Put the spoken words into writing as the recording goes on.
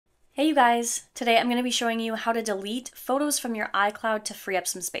Hey you guys! Today I'm going to be showing you how to delete photos from your iCloud to free up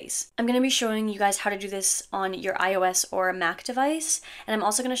some space. I'm going to be showing you guys how to do this on your iOS or Mac device, and I'm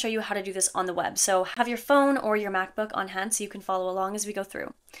also going to show you how to do this on the web. So have your phone or your MacBook on hand so you can follow along as we go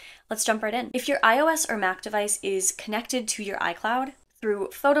through. Let's jump right in. If your iOS or Mac device is connected to your iCloud through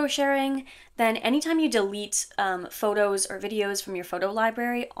photo sharing, then anytime you delete photos or videos from your photo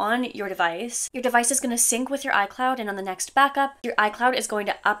library on your device is going to sync with your iCloud, and on the next backup, your iCloud is going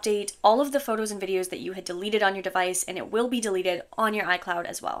to update all of the photos and videos that you had deleted on your device, and it will be deleted on your iCloud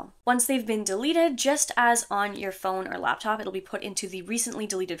as well. Once they've been deleted, just as on your phone or laptop, it'll be put into the recently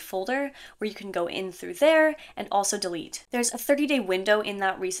deleted folder where you can go in through there and also delete. There's a 30-day window in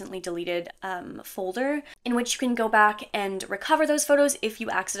that recently deleted folder in which you can go back and recover those photos if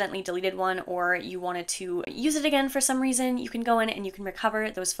you accidentally deleted one or you wanted to use it again for some reason. You can go in and you can recover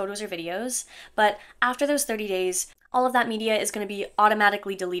those photos or videos, but after those 30 days, all of that media is going to be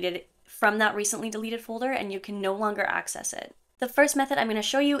automatically deleted from that recently deleted folder and you can no longer access it. The first method I'm going to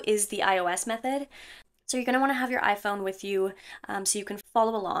show you is the iOS method. So you're going to want to have your iPhone with you so you can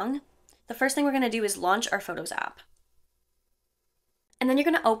follow along. The first thing we're going to do is launch our Photos app. And then you're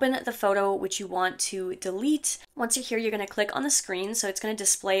going to open the photo which you want to delete. Once you're here, you're going to click on the screen, so it's going to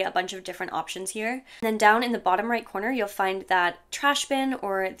display a bunch of different options here. And then down in the bottom right corner, you'll find that trash bin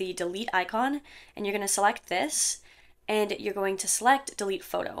or the delete icon, and you're going to select this, and you're going to select delete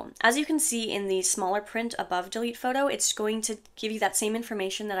photo. As you can see in the smaller print above delete photo, it's going to give you that same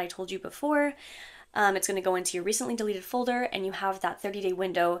information that I told you before. It's going to go into your recently deleted folder, and you have that 30-day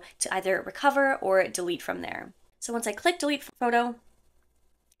window to either recover or delete from there. So once I click delete photo,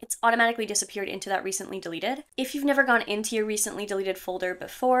 it's automatically disappeared into that recently deleted. If you've never gone into your recently deleted folder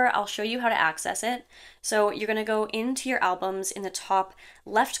before, I'll show you how to access it. So you're going to go into your albums in the top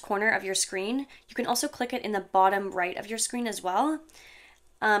left corner of your screen. You can also click it in the bottom right of your screen as well.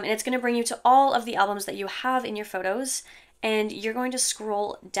 And it's going to bring you to all of the albums that you have in your photos. And you're going to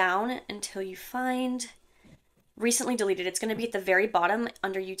scroll down until you find recently deleted. It's going to be at the very bottom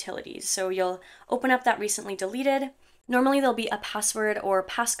under utilities. So you'll open up that recently deleted. Normally there'll be a password or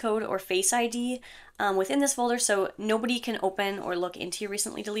passcode or Face ID within this folder, so nobody can open or look into your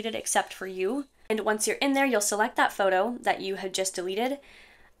recently deleted except for you. And once you're in there, you'll select that photo that you had just deleted.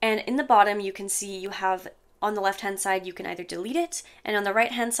 And in the bottom, you can see you have on the left-hand side, you can either delete it, and on the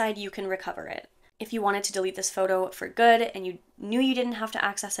right-hand side, you can recover it. If you wanted to delete this photo for good and you knew you didn't have to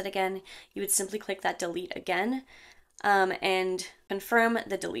access it again, you would simply click that delete again and confirm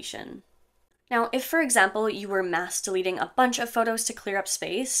the deletion. Now, if, for example, you were mass deleting a bunch of photos to clear up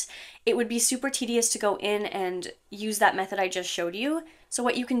space, it would be super tedious to go in and use that method I just showed you. So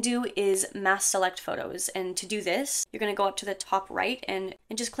what you can do is mass select photos. And to do this, you're going to go up to the top right and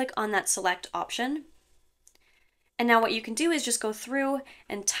just click on that select option. And now what you can do is just go through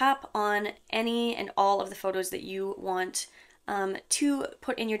and tap on any and all of the photos that you want to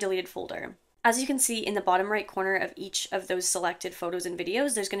put in your deleted folder. As you can see in the bottom right corner of each of those selected photos and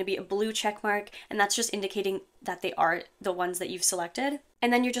videos, there's going to be a blue check mark, and that's just indicating that they are the ones that you've selected.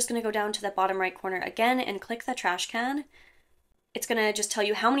 And then you're just going to go down to the bottom right corner again and click the trash can. It's going to just tell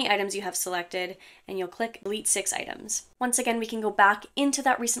you how many items you have selected, and you'll click delete 6 items. Once again, we can go back into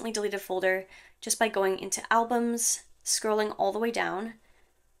that recently deleted folder just by going into albums, scrolling all the way down,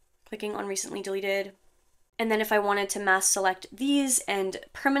 clicking on recently deleted. And then if I wanted to mass select these and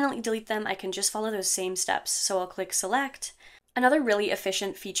permanently delete them, I can just follow those same steps. So I'll click select. Another really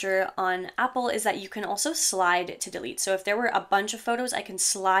efficient feature on Apple is that you can also slide to delete. So if there were a bunch of photos, I can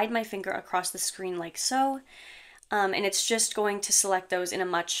slide my finger across the screen like so. And it's just going to select those in a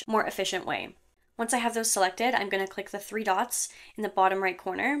much more efficient way. Once I have those selected, I'm going to click the 3 dots in the bottom right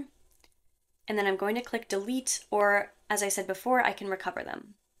corner. And then I'm going to click delete, or as I said before, I can recover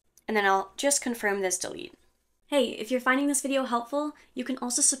them. And then I'll just confirm this delete. Hey, if you're finding this video helpful, you can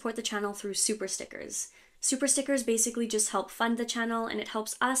also support the channel through super stickers. Super stickers basically just help fund the channel, and it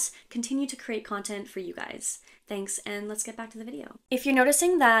helps us continue to create content for you guys. Thanks, and let's get back to the video. If you're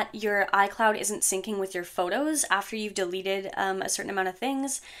noticing that your iCloud isn't syncing with your photos after you've deleted a certain amount of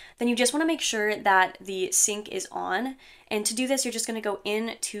things, then you just want to make sure that the sync is on. And to do this, you're just going to go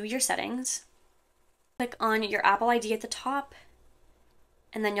into your settings, click on your Apple ID at the top,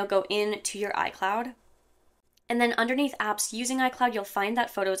 and then you'll go into your iCloud. And then underneath apps using iCloud, you'll find that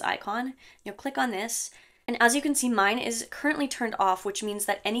photos icon. You'll click on this. And as you can see, mine is currently turned off, which means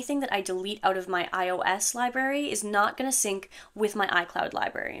that anything that I delete out of my iOS library is not going to sync with my iCloud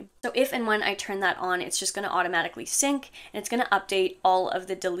library. So if and when I turn that on, it's just going to automatically sync, and it's going to update all of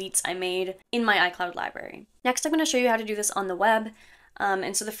the deletes I made in my iCloud library. Next, I'm going to show you how to do this on the web.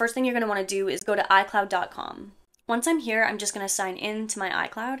 And so the first thing you're going to want to do is go to iCloud.com. Once I'm here, I'm just going to sign in to my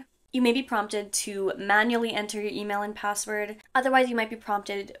iCloud. You may be prompted to manually enter your email and password. Otherwise, you might be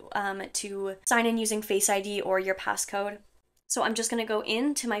prompted to sign in using Face ID or your passcode. So I'm just going to go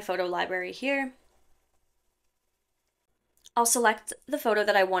into my photo library here. I'll select the photo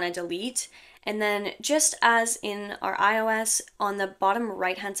that I want to delete, and then just as in our iOS, on the bottom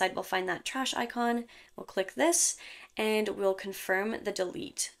right-hand side, we'll find that trash icon. We'll click this, and we'll confirm the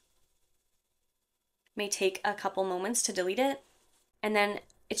delete. It may take a couple moments to delete it, and then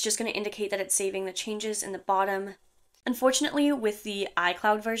it's just going to indicate that it's saving the changes in the bottom. Unfortunately, with the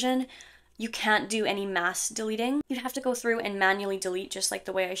iCloud version, you can't do any mass deleting. You'd have to go through and manually delete just like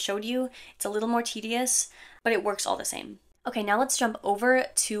the way I showed you. It's a little more tedious, but it works all the same. Okay, now let's jump over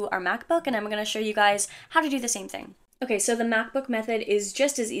to our MacBook and I'm going to show you guys how to do the same thing. Okay, so the MacBook method is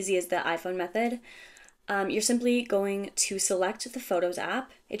just as easy as the iPhone method. You're simply going to select the Photos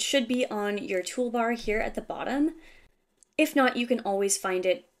app. It should be on your toolbar here at the bottom. If not, you can always find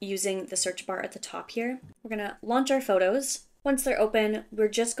it using the search bar at the top here. We're going to launch our photos. Once they're open, we're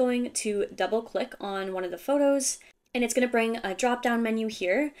just going to double click on one of the photos and it's going to bring a drop down menu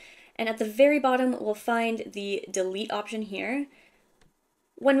here. And at the very bottom, we'll find the delete option here.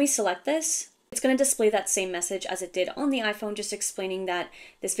 When we select this, it's going to display that same message as it did on the iPhone, just explaining that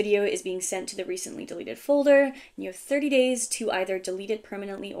this video is being sent to the recently deleted folder. And you have 30 days to either delete it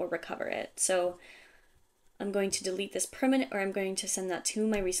permanently or recover it. So I'm going to delete this or I'm going to send that to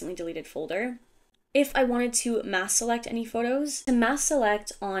my recently deleted folder. If I wanted to mass select any photos, to mass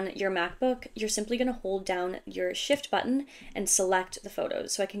select on your MacBook, you're simply going to hold down your Shift button and select the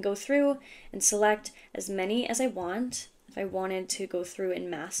photos. So I can go through and select as many as I want if I wanted to go through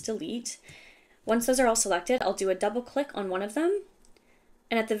and mass delete. Once those are all selected, I'll do a double click on one of them.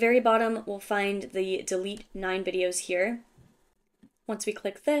 And at the very bottom, we'll find the delete 9 videos here. Once we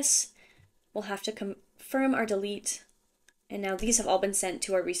click this, we'll have to confirm our delete. And now these have all been sent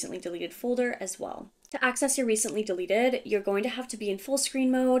to our recently deleted folder as well. To access your recently deleted, you're going to have to be in full screen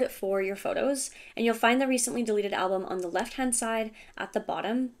mode for your photos, and you'll find the recently deleted album on the left-hand side at the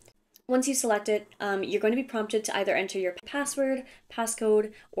bottom. Once you select it, you're going to be prompted to either enter your password,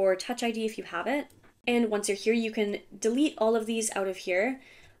 passcode, or Touch ID if you have it. And once you're here, you can delete all of these out of here.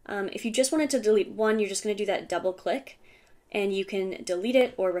 If you just wanted to delete one, you're just going to do that double click, and you can delete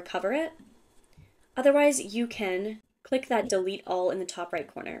it or recover it. Otherwise, you can click that delete all in the top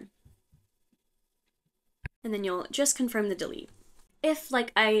right corner. And then you'll just confirm the delete. If,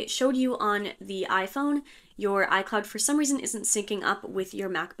 like I showed you on the iPhone, your iCloud for some reason isn't syncing up with your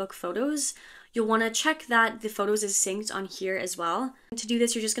MacBook photos, you'll want to check that the photos is synced on here as well. And to do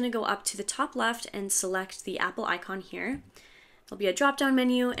this, you're just going to go up to the top left and select the Apple icon here. There'll be a drop-down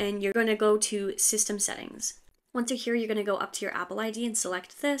menu and you're going to go to System Settings. Once you're here, you're going to go up to your Apple ID and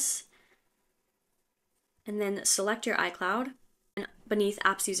select this. And then select your iCloud. And beneath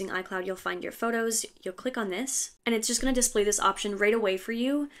apps using iCloud, you'll find your photos. You'll click on this, and it's just going to display this option right away for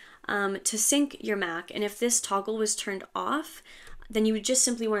you to sync your Mac. And if this toggle was turned off, then you would just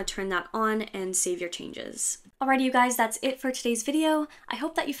simply want to turn that on and save your changes. Alrighty, you guys, that's it for today's video. I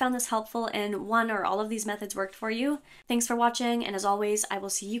hope that you found this helpful and one or all of these methods worked for you. Thanks for watching, and as always, I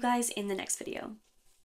will see you guys in the next video.